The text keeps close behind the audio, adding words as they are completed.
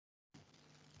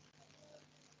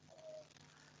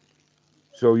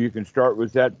So you can start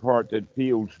with that part that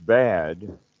feels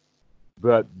bad,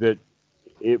 but that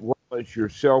while it's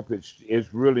yourself, it's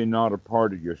really not a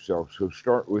part of yourself. So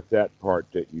start with that part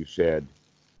that you said.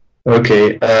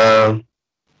 Okay.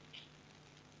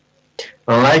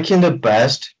 Unlike in the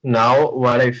past, now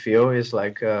what I feel is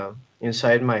like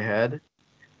inside my head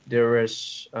there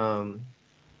is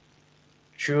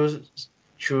two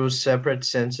two separate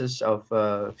senses of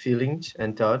feelings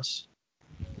and thoughts,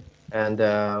 and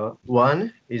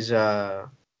one is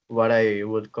what I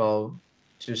would call,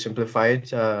 to simplify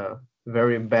it,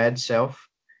 very bad self.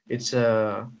 It's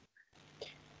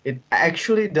it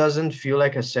actually doesn't feel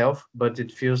like a self, but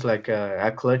it feels like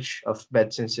a clutch of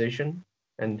bad sensation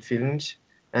and feelings.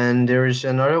 And there is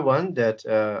another one that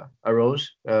arose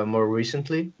more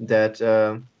recently that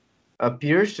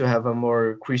appears to have a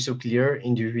more crystal clear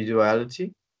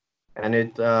individuality, and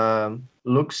it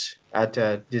looks at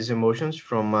these emotions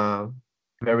from a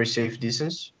very safe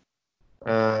distance.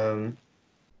 Um,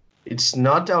 it's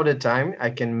not all the time I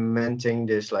can maintain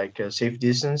this like safe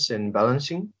distance and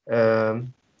balancing.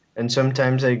 And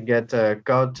sometimes I get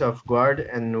caught off guard,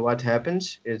 and what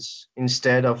happens is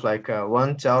instead of like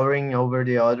one towering over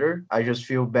the other, I just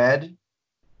feel bad.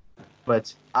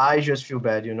 But I just feel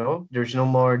bad, you know. There's no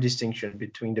more distinction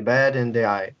between the bad and the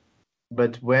I.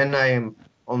 But when I am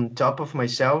on top of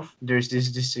myself, there's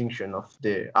this distinction of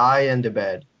the I and the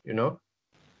bad, you know.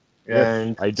 Yes,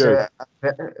 And I do.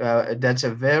 that's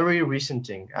a very recent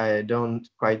thing. I don't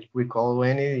quite recall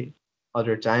any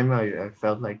other time I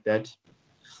felt like that.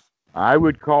 I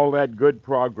would call that good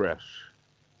progress,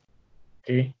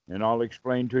 Okay, and I'll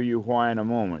explain to you why in a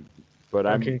moment. But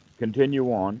I'm okay,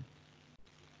 continue on.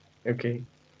 okay.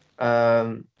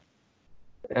 Um,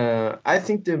 I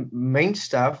think the main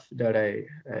stuff that I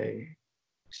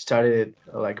started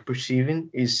like perceiving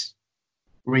is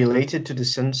related to the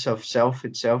sense of self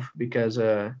itself, because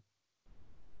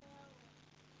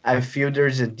I feel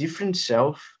there's a different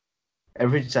self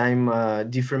every time a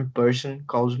different person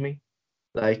calls me.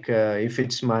 Like if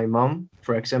it's my mom,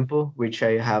 for example, which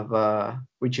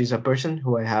is a person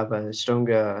who I have a strong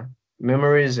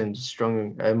memories and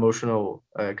strong emotional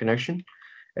connection,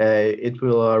 it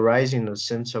will arise in a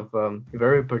sense of a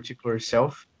very particular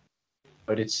self.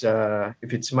 But it's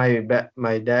if it's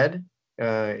my dad,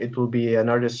 it will be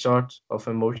another sort of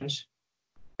emotions.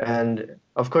 And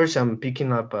of course I'm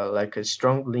picking up like a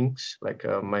strong links like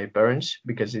my parents,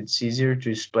 because it's easier to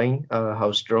explain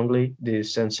how strongly the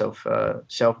sense of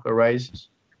self arises.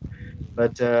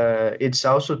 But it's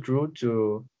also true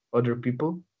to other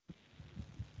people.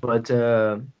 But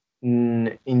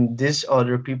in this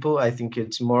other people, I think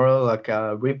it's more like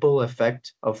a ripple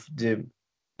effect of the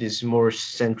this more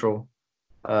central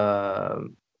uh,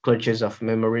 clutches of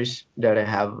memories that I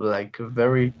have, like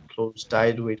very close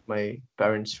tied with my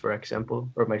parents, for example,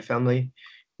 or my family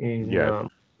in Yes.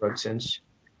 broad sense.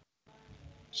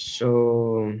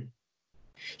 So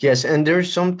yes, and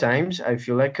there's sometimes I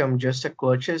feel like I'm just a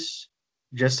clutch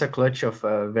of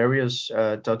various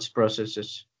thoughts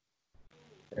processes.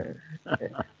 Uh,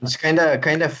 it's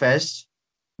kind of fast,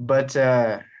 but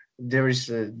there is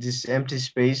this empty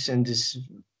space and this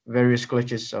various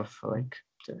clutches of like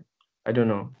I don't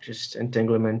know, just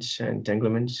entanglements,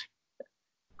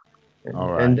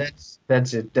 All and right.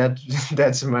 that's it.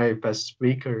 That's my past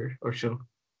week or so.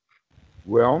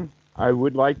 Well, I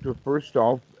would like to first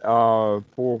off,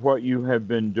 for what you have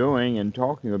been doing and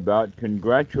talking about,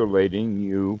 congratulating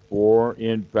you for,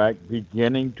 in fact,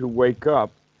 beginning to wake up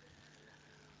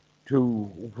to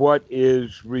what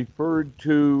is referred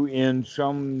to in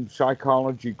some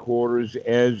psychology quarters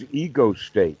as ego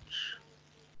states.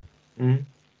 Mm,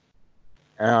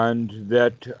 And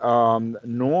that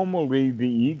normally the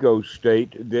ego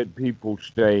state that people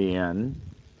stay in,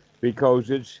 because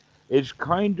it's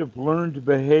kind of learned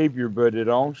behavior, but it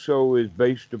also is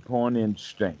based upon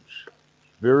instincts.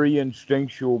 Very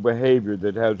instinctual behavior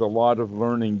that has a lot of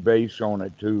learning base on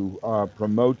it to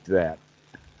promote that,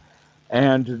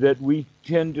 and that we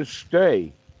tend to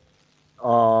stay.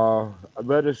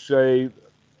 Let us say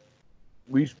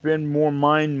we spend more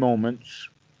mind moments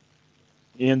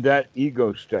in that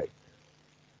ego state.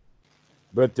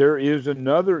 But there is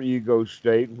another ego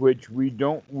state which we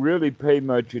don't really pay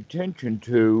much attention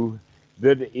to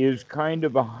that is kind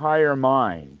of a higher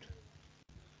mind.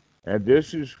 And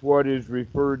this is what is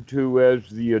referred to as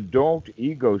the adult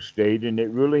ego state, and it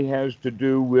really has to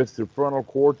do with the frontal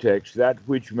cortex, that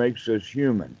which makes us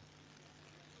human.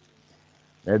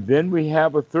 And then we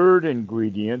have a third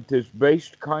ingredient that's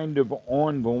based kind of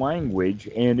on language,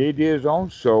 and it is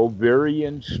also very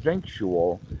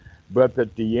instinctual, but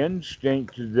that the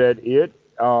instinct that it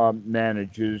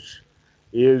manages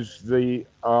is the,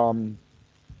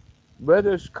 let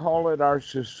us call it our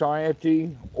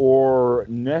society or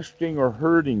nesting or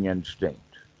herding instinct.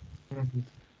 Mhm.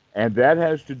 And that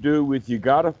has to do with you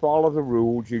got to follow the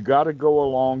rules, you got to go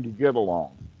along to get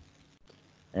along.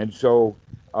 And so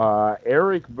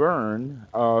Eric Berne,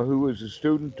 who was a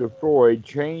student of Freud,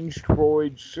 changed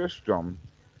Freud's system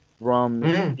from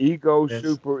Mhm. ego, Yes.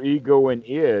 superego, and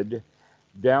id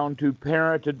down to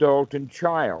parent, adult, and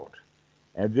child.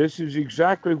 And this is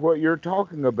exactly what you're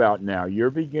talking about now.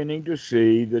 You're beginning to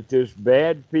see that this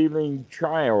bad feeling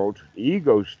child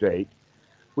ego state,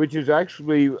 which is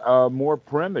actually more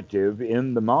primitive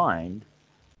in the mind,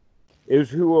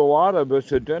 is who a lot of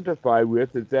us identify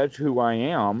with, that that's who I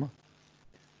am,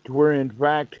 to where in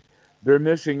fact they're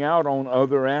missing out on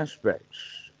other aspects.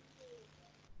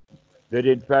 That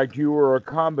in fact you are a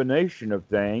combination of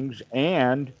things,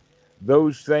 and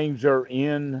those things are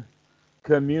in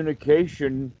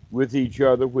communication with each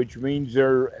other, which means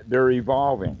they're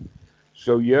evolving.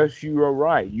 So yes, you are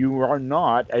right. You are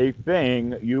not a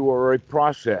thing. You are a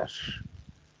process,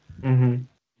 Mm-hmm.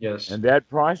 Yes. and that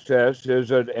process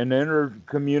is an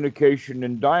intercommunication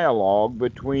and dialogue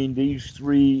between these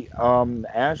three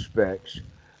aspects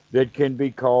that can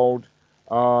be called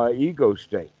ego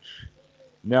states.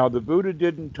 Now, the Buddha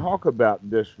didn't talk about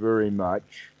this very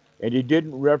much, and he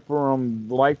didn't refer them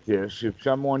like this. If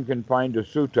someone can find a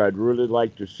sutta, I'd really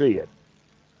like to see it.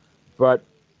 But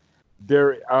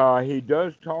he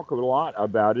does talk a lot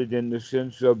about it in the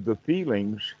sense of the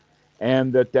feelings,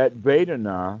 and that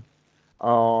Vedana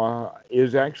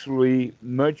is actually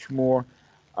much more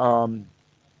um,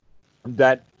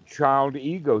 that child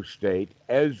ego state,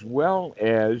 as well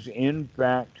as, in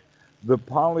fact, the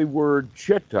Pali word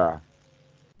chitta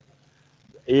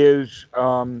is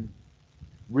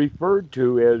referred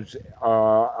to as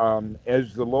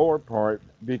the lower part,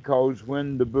 because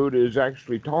when the Buddha is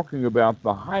actually talking about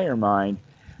the higher mind,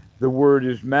 the word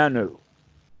is manu.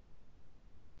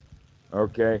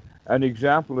 Okay, an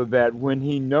example of that, when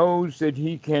he knows that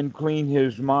he can clean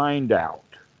his mind out,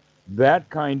 that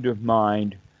kind of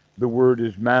mind, the word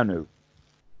is manu.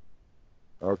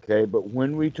 Okay, but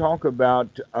when we talk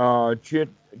about chitta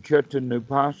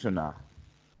nupassana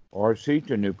or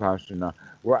sita nupassana,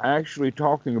 we're actually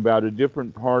talking about a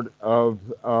different part of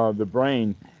the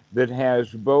brain that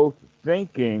has both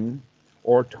thinking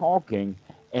or talking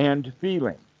and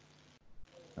feeling.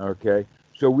 Okay,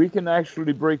 so we can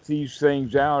actually break these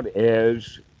things out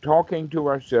as talking to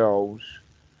ourselves,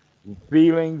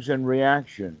 feelings and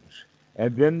reactions.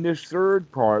 And then this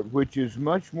third part, which is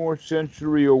much more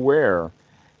sensory aware,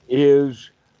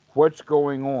 is what's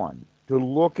going on, to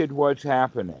look at what's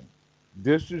happening.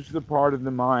 This is the part of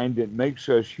the mind that makes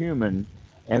us human,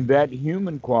 and that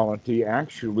human quality,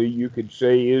 actually, you could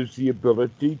say, is the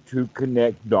ability to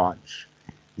connect dots,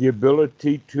 the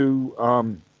ability to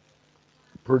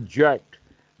project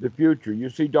the future. You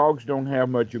see, dogs don't have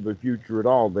much of a future at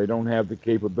all. They don't have the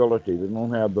capability, they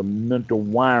don't have the mental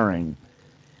wiring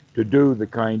to do the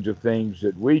kinds of things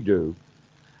that we do.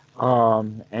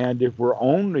 And if we're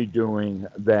only doing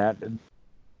that,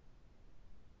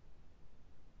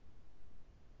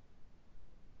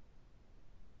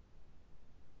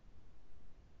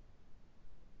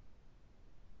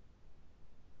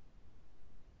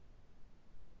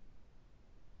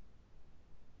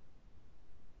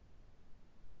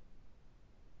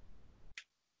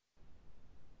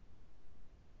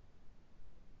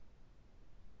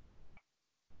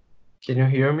 Can you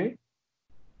hear me?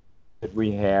 that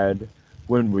we had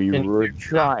when we Can you were hear a me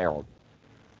now? child.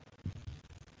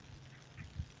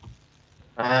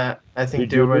 I think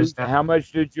Did there you was lose? How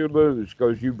much did you lose?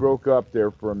 Because you broke up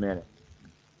there for a minute.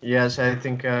 yes, I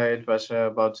think it was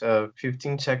about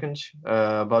 15 seconds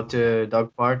about the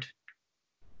dog part.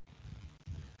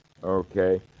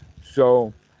 Okay.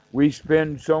 So we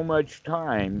spend so much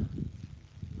time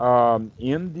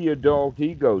in the adult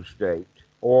ego state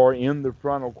or in the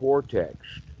frontal cortex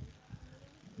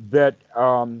that,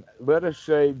 let us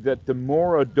say that the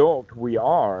more adult we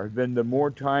are, then the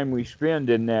more time we spend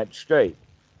in that state.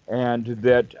 And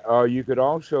that you could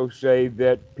also say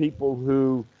that people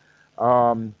who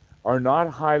um, are not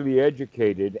highly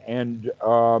educated and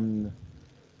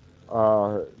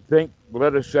think,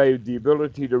 let us say, the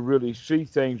ability to really see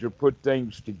things or put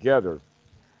things together,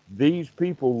 these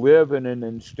people live in an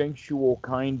instinctual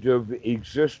kind of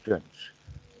existence.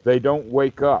 They don't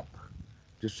wake up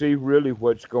to see really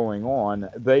what's going on.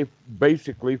 They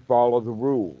basically follow the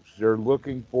rules. They're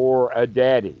looking for a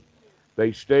daddy.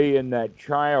 They stay in that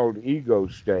child ego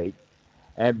state.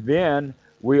 And then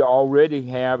we already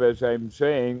have, as I'm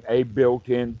saying, a built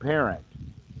in parent.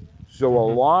 So a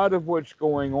Mm-hmm. lot of what's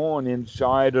going on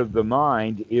inside of the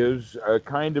mind is a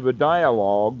kind of a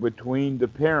dialogue between the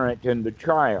parent and the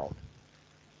child.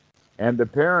 And the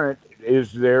parent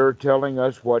is there telling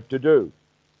us what to do.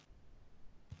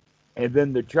 And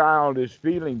then the child is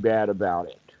feeling bad about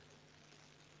it.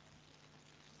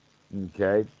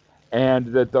 Okay?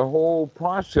 And that the whole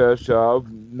process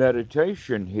of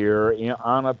meditation here in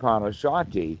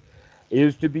Anapanasati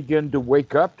is to begin to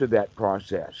wake up to that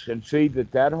process and see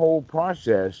that that whole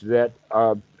process, that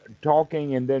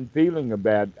talking and then feeling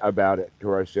about it to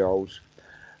ourselves,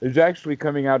 is actually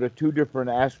coming out of two different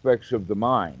aspects of the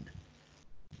mind.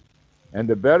 And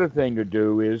the better thing to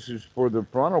do is for the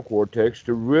frontal cortex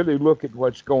to really look at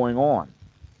what's going on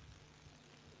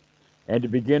and to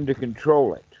begin to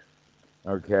control it.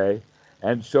 Okay?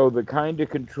 And so the kind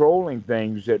of controlling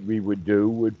things that we would do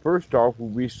would first off,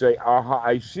 would we say, aha,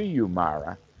 I see you,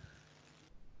 Mara.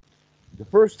 The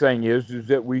first thing is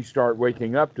that we start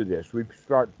waking up to this. We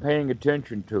start paying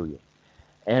attention to it.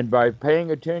 And by paying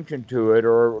attention to it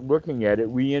or looking at it,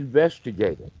 we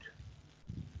investigate it.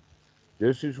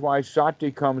 This is why sati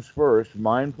comes first,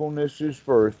 mindfulness is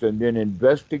first, and then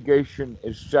investigation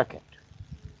is second.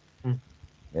 Mm.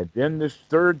 And then this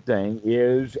third thing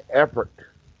is effort,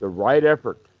 the right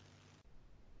effort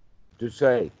to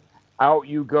say, out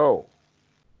you go.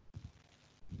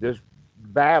 This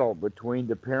battle between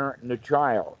the parent and the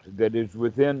child that is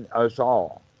within us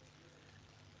all,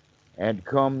 and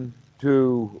come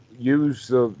to use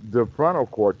the frontal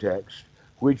cortex,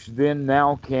 which then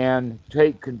now can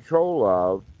take control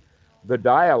of the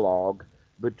dialogue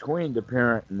between the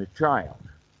parent and the child.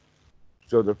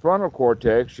 So the frontal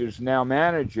cortex is now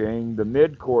managing the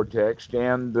mid cortex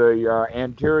and the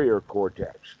anterior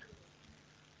cortex.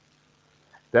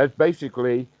 That's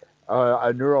basically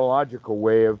a neurological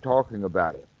way of talking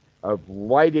about it, of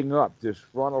lighting up this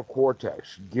frontal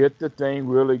cortex. Get the thing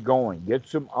really going. Get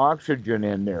some oxygen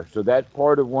in there. So that's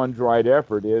part of one's right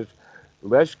effort is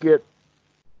let's get,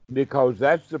 because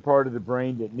that's the part of the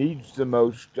brain that needs the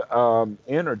most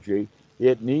energy.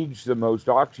 It needs the most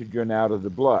oxygen out of the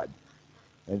blood.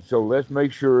 And so let's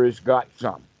make sure it's got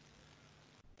some.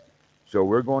 So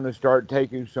we're going to start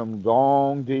taking some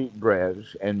long, deep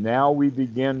breaths, and now we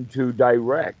begin to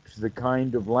direct the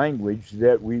kind of language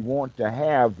that we want to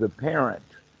have the parent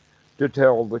to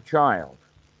tell the child.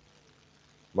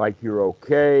 Like, you're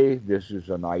okay, this is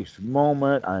a nice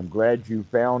moment, I'm glad you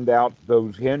found out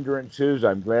those hindrances,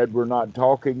 I'm glad we're not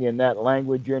talking in that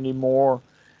language anymore,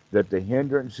 that the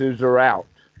hindrances are out.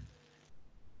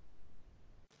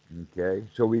 Okay,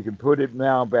 so we can put it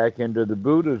now back into the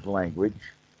Buddha's language.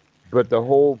 But the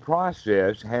whole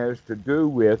process has to do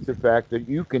with the fact that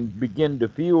you can begin to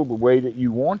feel the way that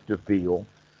you want to feel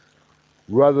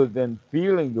rather than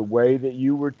feeling the way that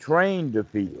you were trained to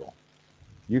feel.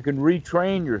 You can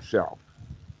retrain yourself.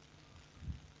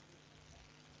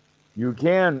 You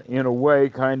can, in a way,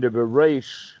 kind of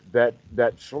erase that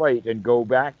slate and go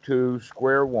back to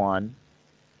square one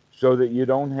so that you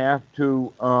don't have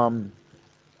to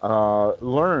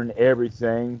learn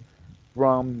everything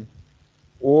from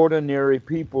ordinary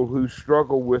people who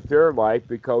struggle with their life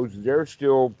because they're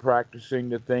still practicing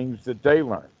the things that they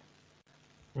learned.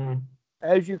 Mm.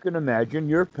 As you can imagine,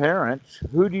 your parents,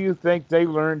 who do you think they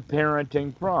learned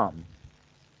parenting from?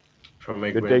 From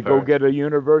my Did they go grandparents. get a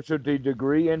university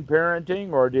degree in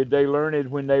parenting or did they learn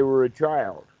it when they were a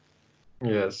child?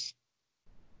 Yes.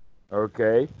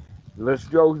 Okay, let's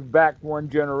go back one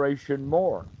generation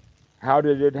more. How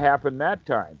did it happen that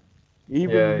time?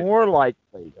 Even Yeah. more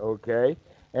likely, okay?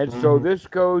 And so Mm-hmm. this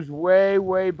goes way,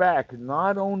 way back.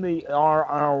 Not only are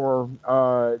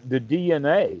our the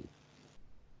DNA,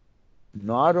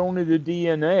 not only the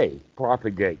DNA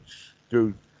propagates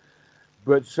through,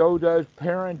 but so does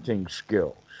parenting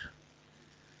skills.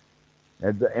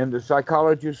 And the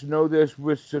psychologists know this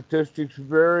with statistics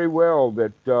very well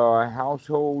that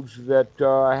households that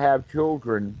have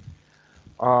children,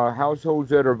 households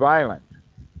that are violent,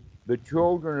 the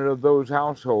children of those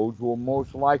households will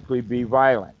most likely be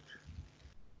violent.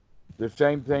 The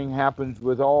same thing happens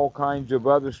with all kinds of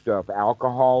other stuff,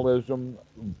 alcoholism,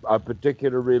 a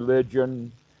particular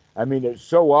religion. I mean, it's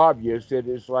so obvious that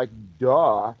it's like,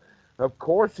 duh, of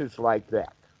course it's like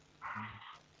that.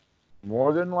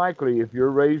 More than likely, if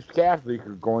you're raised Catholic,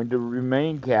 you're going to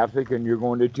remain Catholic and you're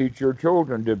going to teach your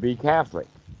children to be Catholic.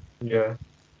 Yeah.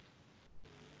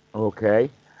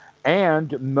 Okay?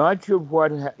 And much of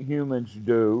what humans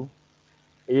do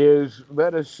is,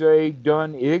 let us say,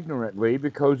 done ignorantly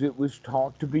because it was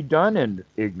taught to be done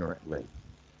ignorantly.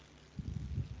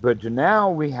 But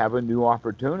now we have a new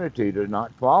opportunity to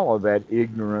not follow that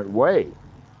ignorant way.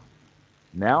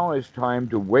 Now it's time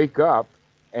to wake up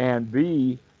and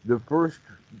be the first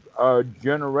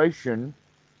generation,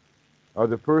 or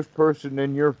the first person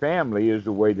in your family, is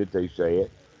the way that they say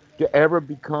it, to ever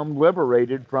become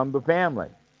liberated from the family.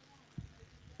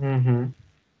 Mm-hmm.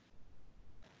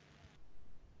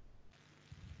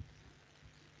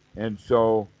 And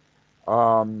so,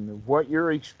 what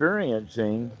you're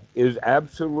experiencing is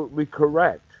absolutely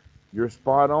correct. You're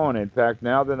spot on. In fact,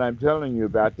 now that I'm telling you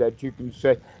about that, you can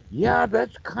say, yeah,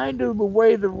 that's kind of the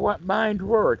way the mind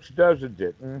works, doesn't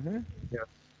it? Yeah.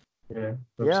 Yeah.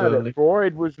 Yeah, that Absolutely.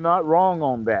 Freud was not wrong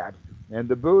on that. And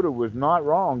the Buddha was not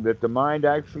wrong that the mind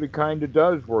actually kind of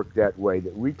does work that way,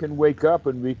 that we can wake up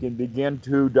and we can begin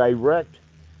to direct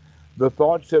the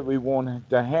thoughts that we want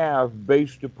to have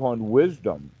based upon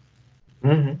wisdom,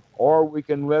 Mm-hmm. or we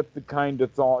can let the kind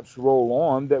of thoughts roll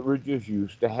on that we're just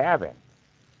used to having.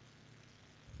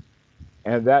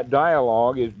 And that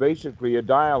dialogue is basically a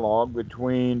dialogue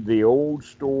between the old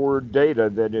stored data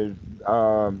that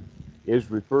is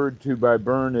referred to by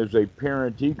Byrne as a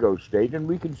parent ego state, and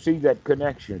we can see that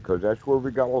connection because that's where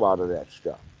we got a lot of that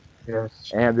stuff.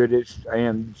 Yes.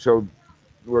 And so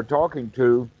we're talking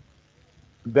to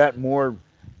that more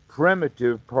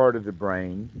primitive part of the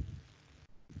brain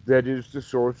that is the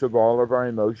source of all of our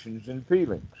emotions and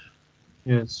feelings,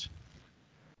 Yes.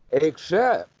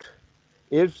 except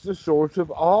it's the source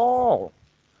of all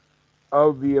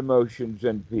of the emotions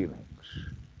and feelings.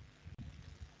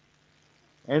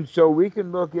 And so we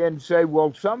can look and say,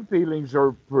 well, some feelings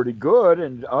are pretty good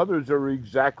and others are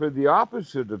exactly the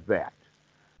opposite of that.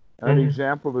 An Mm-hmm.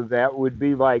 example of that would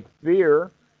be like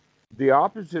fear. The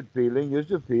opposite feeling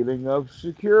is a feeling of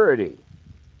security.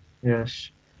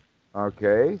 Yes.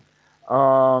 Okay.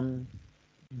 Um,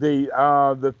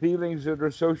 the feelings that are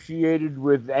associated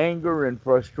with anger and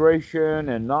frustration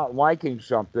and not liking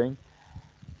something,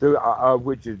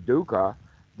 which is dukkha,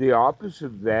 the opposite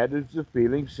of that is the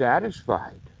feeling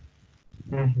satisfied.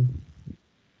 Mm-hmm.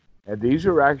 And these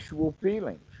are actual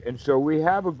feelings. And so we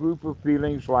have a group of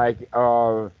feelings like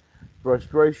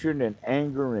frustration and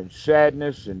anger and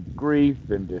sadness and grief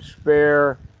and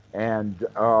despair and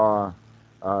uh,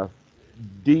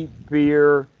 deep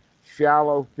fear,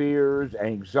 shallow fears,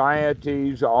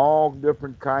 anxieties, all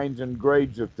different kinds and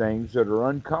grades of things that are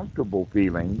uncomfortable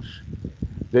feelings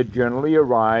that generally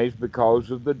arise because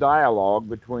of the dialogue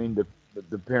between the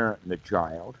parent and the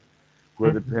child,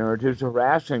 where the Mm-hmm. parent is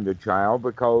harassing the child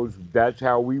because that's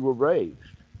how we were raised.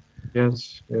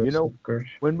 Yes. You Yes. know, Of course.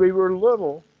 when we were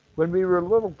little, when we were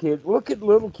little kids, look at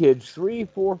little kids, 3,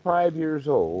 4, 5 years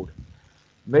old.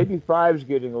 Maybe five's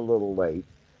getting a little late,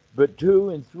 but 2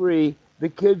 and 3, the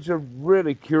kids are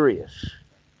really curious.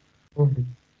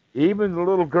 Mm-hmm. Even the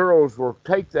little girls will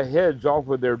take the heads off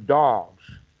of their dolls,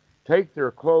 take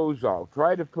their clothes off,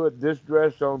 try to put this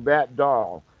dress on that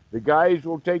doll. The guys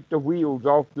will take the wheels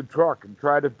off the truck and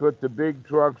try to put the big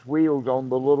truck's wheels on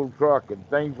the little truck and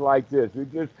things like this.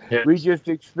 We Yes. just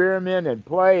experiment and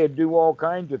play and do all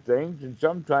kinds of things, and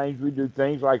sometimes we do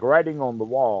things like writing on the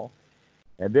wall.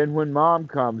 And then when mom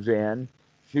comes in,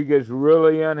 she gets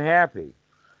really unhappy.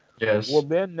 Well, Yes.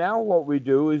 then now what we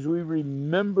do is we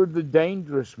remember the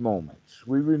dangerous moments.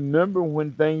 We remember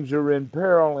when things are in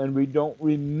peril, and we don't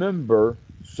remember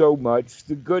so much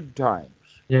the good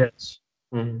times. Yes.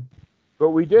 Mm-hmm. But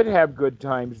we did have good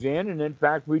times then, and in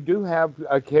fact, we do have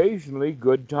occasionally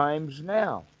good times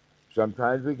now.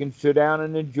 Sometimes we can sit down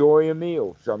and enjoy a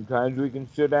meal. Sometimes we can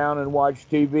sit down and watch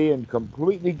TV and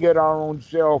completely get our own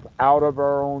self out of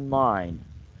our own mind.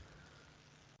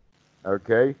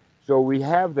 Okay? So we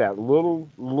have that little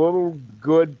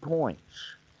good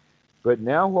points. But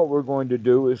now what we're going to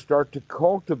do is start to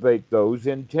cultivate those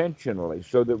intentionally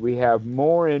so that we have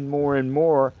more and more and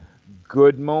more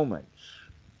good moments.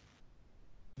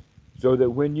 So that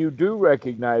when you do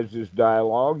recognize this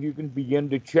dialogue, you can begin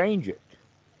to change it.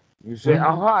 You say, Mm-hmm.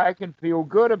 aha, I can feel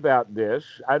good about this.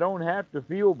 I don't have to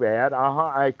feel bad.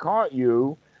 Aha, I caught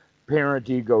you, parent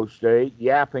ego state,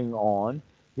 yapping on.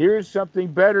 Here's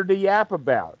something better to yap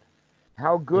about.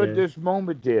 How good Yes. this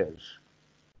moment is.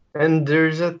 And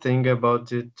there's a thing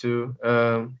about it too.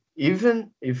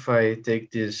 Even if I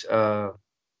take this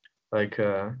like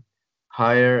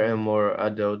higher and more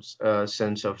adult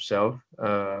sense of self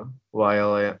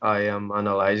while I am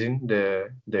analyzing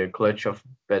the clutch of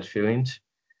bad feelings,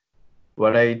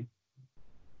 what I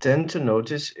tend to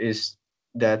notice is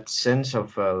that sense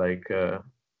of a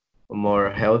more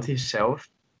healthy self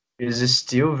is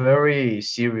still very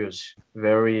serious,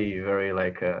 very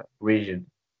like rigid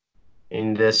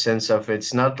in the sense of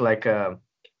it's not like a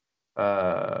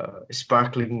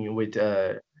sparkling with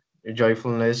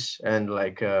joyfulness and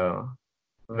like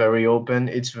very open.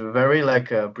 It's very like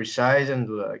precise and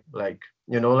like like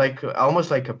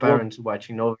almost like a Well, parent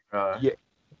watching over. yeah,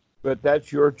 but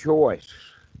that's your choice.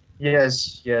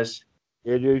 Yes, yes.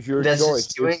 It is your That's choice.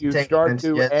 its If two you start entanglements.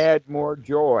 to Yes, add more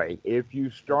joy, if you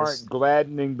start yes.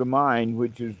 gladdening the mind,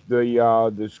 which is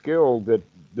the skill that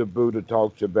the Buddha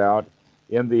talks about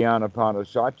in the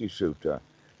Anapanasati Sutta,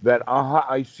 that aha,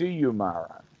 I see you,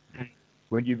 Mara.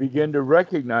 When you begin to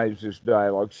recognize this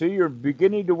dialogue, see, you're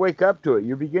beginning to wake up to it.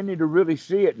 You're beginning to really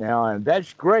see it now, and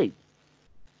that's great.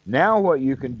 Now, what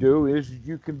you can do is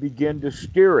you can begin to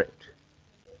steer it.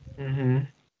 Mm-hmm.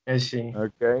 I see.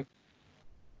 Okay.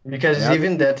 Because Now that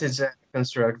even you that is a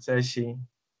construct. I see.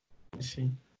 I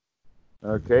see.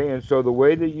 Okay, and so the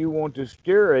way that you want to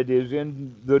steer it is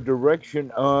in the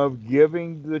direction of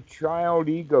giving the child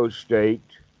ego state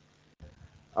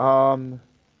um,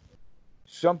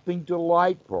 something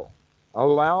delightful.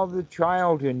 Allow the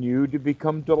child in you to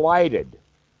become delighted.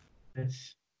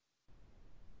 Yes.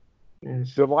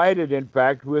 Yes. Delighted, in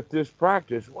fact, with this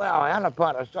practice. Wow,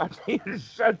 Anapanasati is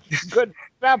such good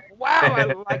stuff. Wow, I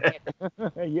like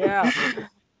it. Yeah.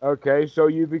 Okay, so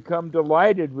you become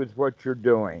delighted with what you're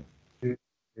doing.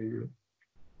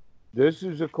 This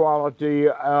is a quality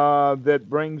that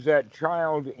brings that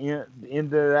child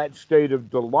into that state of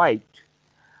delight.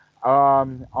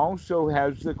 Also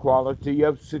has the quality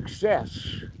of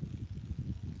success.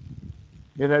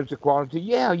 It has the quality,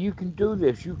 yeah, you can do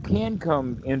this. You can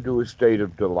come into a state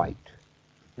of delight.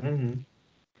 Mm-hmm.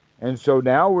 And so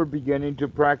now we're beginning to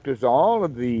practice all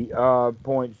of the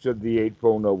points of the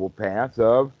Eightfold Noble Path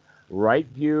of right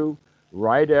view,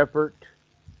 right effort,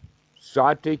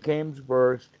 sati comes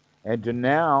first, and to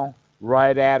now,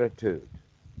 right attitude.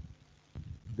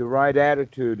 The right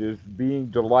attitude is being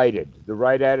delighted. The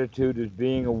right attitude is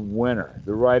being a winner.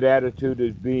 The right attitude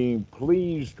is being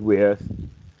pleased with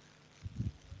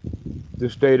the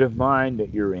state of mind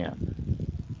that you're in.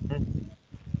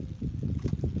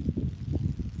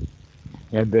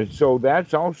 And then, so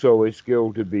that's also a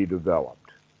skill to be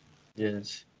developed.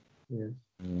 Yes. Yes.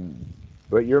 Mm.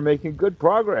 But you're making good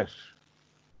progress.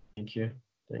 Thank you.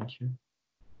 Thank you.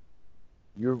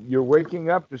 You're waking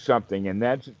up to something, and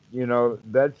that's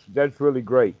really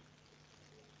great.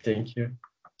 Thank you.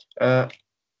 Uh,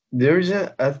 there's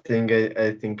a thing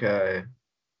I think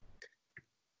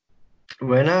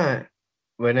when I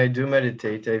when I do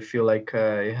meditate, I feel like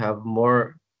I have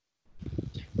more.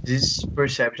 These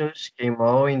perceptions came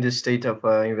all in the state of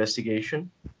investigation,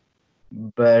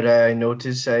 but I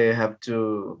notice I have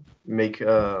to make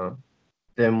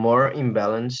them more in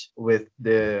balance with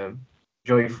the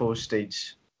joyful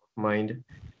states of mind,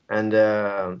 and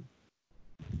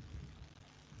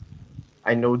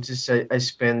I notice I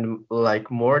spend like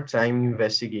more time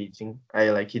investigating. I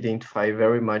like identify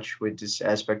very much with this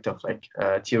aspect of like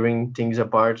tearing things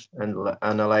apart and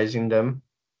analyzing them.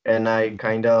 And I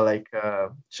kind of like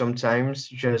sometimes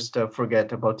just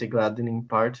forget about the gladdening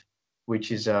part,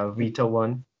 which is a Vita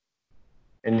one,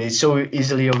 and it's so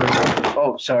easily overlooked.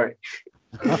 Oh, sorry.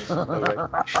 I'm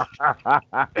back.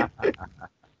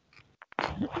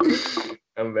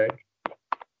 I'm back.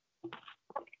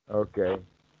 Okay.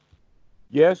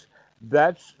 Yes,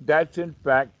 that's in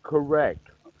fact correct.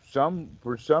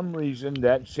 For some reason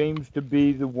that seems to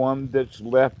be the one that's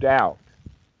left out.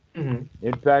 Hmm.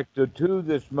 In fact, the two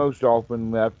that's most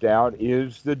often left out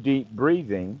is the deep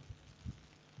breathing.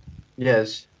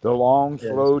 Yes. The long, Yes.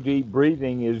 slow, deep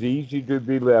breathing is easy to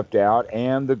be left out,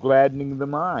 and the gladdening of the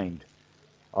mind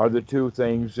are the two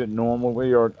things that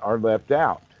normally are left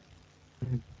out.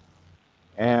 Mhm.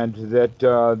 And that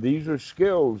these are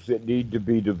skills that need to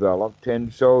be developed.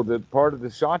 And so the part of the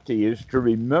sati is to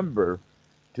remember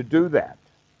to do that.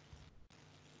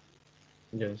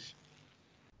 Yes.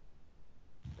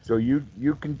 So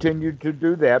you continue to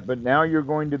do that, but now you're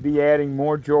going to be adding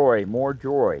more joy, more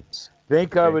joy.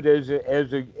 Think of Okay.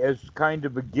 it as kind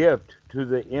of a gift to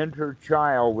the inner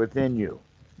child within you.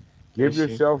 I Give see.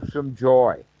 yourself some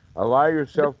joy. Allow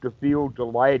yourself to feel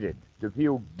delighted, to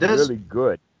feel Does really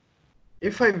good.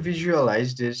 if I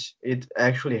visualize this, it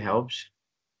actually helps,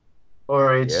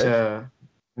 or it's Yes. an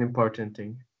important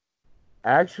thing.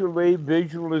 Actually,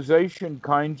 visualization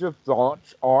kinds of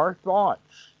thoughts are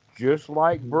thoughts, just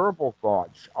like Mhm. verbal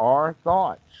thoughts are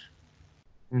thoughts.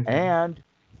 Mhm. And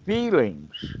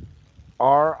feelings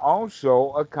are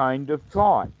also a kind of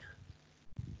thought.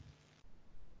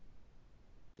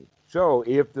 So,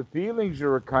 if the feelings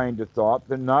are a kind of thought,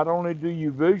 then not only do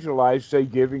you visualize, say,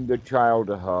 giving the child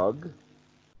a hug,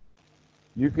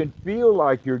 you can feel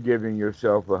like you're giving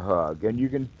yourself a hug, and you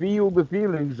can feel the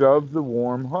feelings of the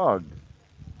warm hug.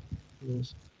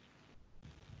 Yes.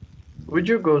 Would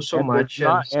you go so And much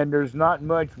as there's not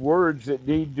much words that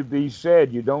need to be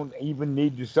said. You don't even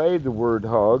need to say the word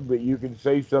hug, but you can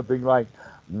say something like,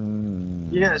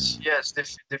 yes, mm. yes,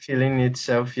 the feeling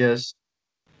itself, yes.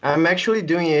 I'm actually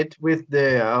doing it with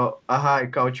the aha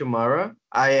kauchumara.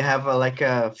 I have like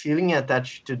a feeling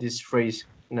attached to this phrase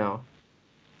now.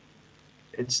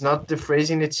 It's not the phrase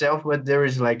in itself, but there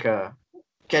is like a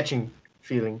catching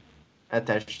feeling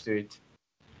attached to it.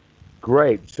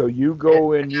 Great. So you And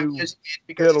go and I'm you using it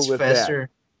because fiddle it's with that. faster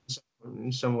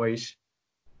in some ways.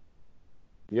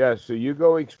 Yeah, so you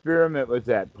go experiment with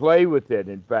that. Play with it.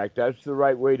 In fact, that's the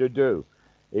right way to do.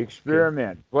 Okay.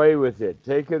 Experiment, play with it,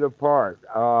 take it apart,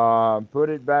 put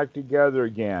it back together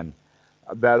again.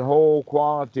 That whole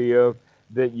quality of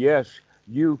that, yes,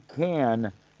 you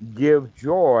can give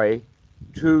joy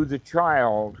to the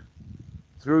child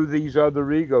through these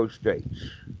other ego states.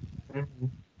 Hmm.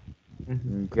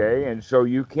 Hmm. Okay, and so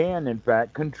you can, in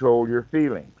fact, control your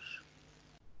feelings.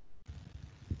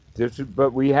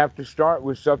 But we have to start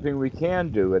with something we can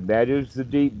do, and that is the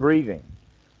deep breathing.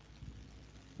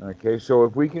 Okay, so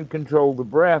if we can control the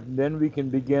breath, then we can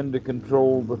begin to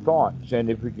control the thoughts. And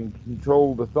if we can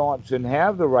control the thoughts and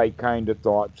have the right kind of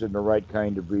thoughts and the right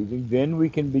kind of breathing, then we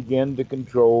can begin to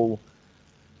control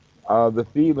the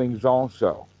feelings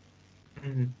also.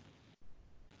 Hmm.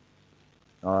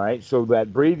 All right, so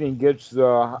that breathing gets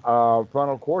the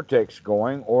frontal cortex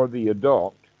going, or the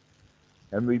adult,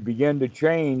 and we begin to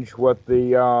change what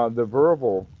the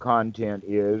verbal content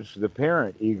is. The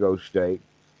parent ego state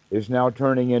is now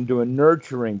turning into a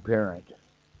nurturing parent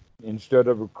instead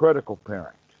of a critical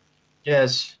parent.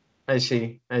 Yes, I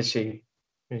see. I see.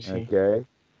 I see. Okay?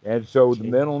 And so the See.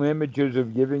 mental images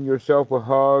of giving yourself a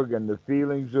hug and the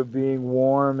feelings of being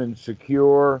warm and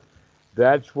secure,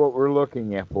 that's what we're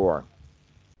looking at for.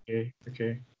 Okay.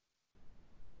 Okay.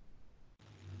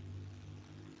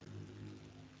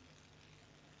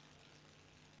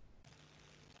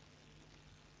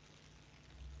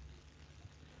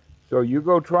 So you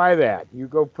go try that. You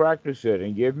go practice it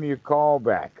and give me a call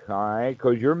back, all right?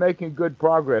 Because you're making good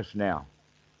progress now.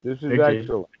 This is Okay.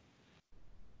 excellent.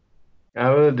 I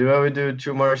will do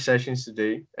two more sessions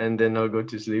today, and then I'll go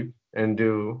to sleep and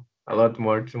do a lot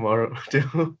more tomorrow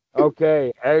too.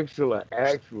 Okay, excellent,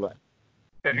 excellent.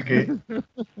 Okay.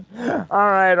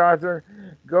 All right, Arthur,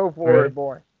 go All for right. it,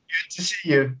 boy. Good to see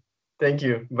you. Thank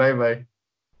you. Bye bye.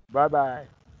 Bye bye.